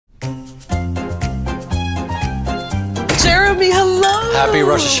Jeremy, hello. Happy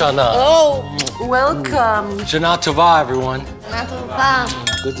Rosh Hashanah. Oh, welcome. Shana Tova, everyone. Shana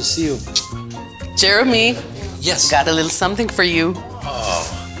Tova. Good to see you. Jeremy. Yes. Got a little something for you. Oh.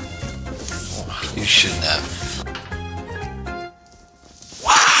 You shouldn't have.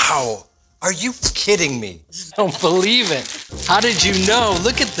 Wow. Are you kidding me? I don't believe it. How did you know?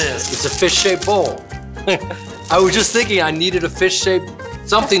 Look at this. It's a fish-shaped bowl. I was just thinking I needed a fish-shaped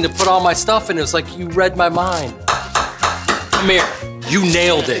something to put all my stuff in. It was like you read my mind. Come here. You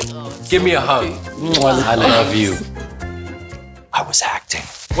nailed it. Give me a hug. I love you. I was acting.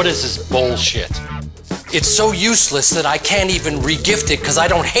 What is this bullshit? It's so useless that I can't even re-gift it because I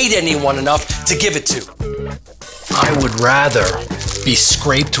don't hate anyone enough to give it to. I would rather be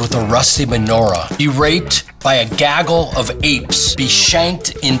scraped with a rusty menorah, be raped by a gaggle of apes, be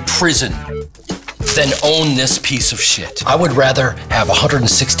shanked in prison, than own this piece of shit. I would rather have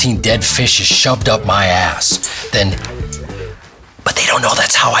 116 dead fishes shoved up my ass than... But they don't know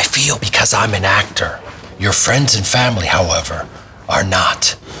that's how I feel because I'm an actor. Your friends and family, however, are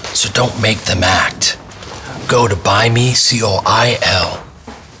not. So don't make them act. Go to Buy Me, C-O-I-L.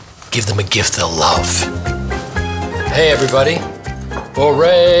 Give them a gift they'll love. Hey, everybody.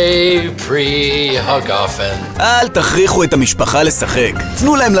 בורי פרי הגפן. אל תכריחו את המשפחה לשחק.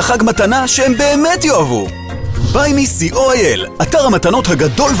 תנו להם לחג מתנה שהם באמת יאהבו. Buy Me C.O.I.L, אתר המתנות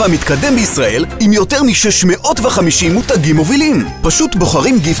הגדול והמתקדם בישראל, עם יותר מ-650 מותגים מובילים. פשוט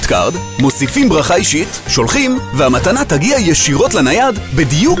בוחרים גיפט קארד, מוסיפים ברכה אישית, שולחים, והמתנה תגיע ישירות לנייד,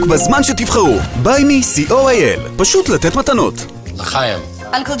 בדיוק בזמן שתבחרו. Buy Me C.O.I.L, פשוט לתת מתנות. לחיים.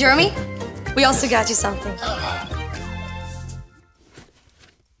 Uncle Jeremy, we also got you something.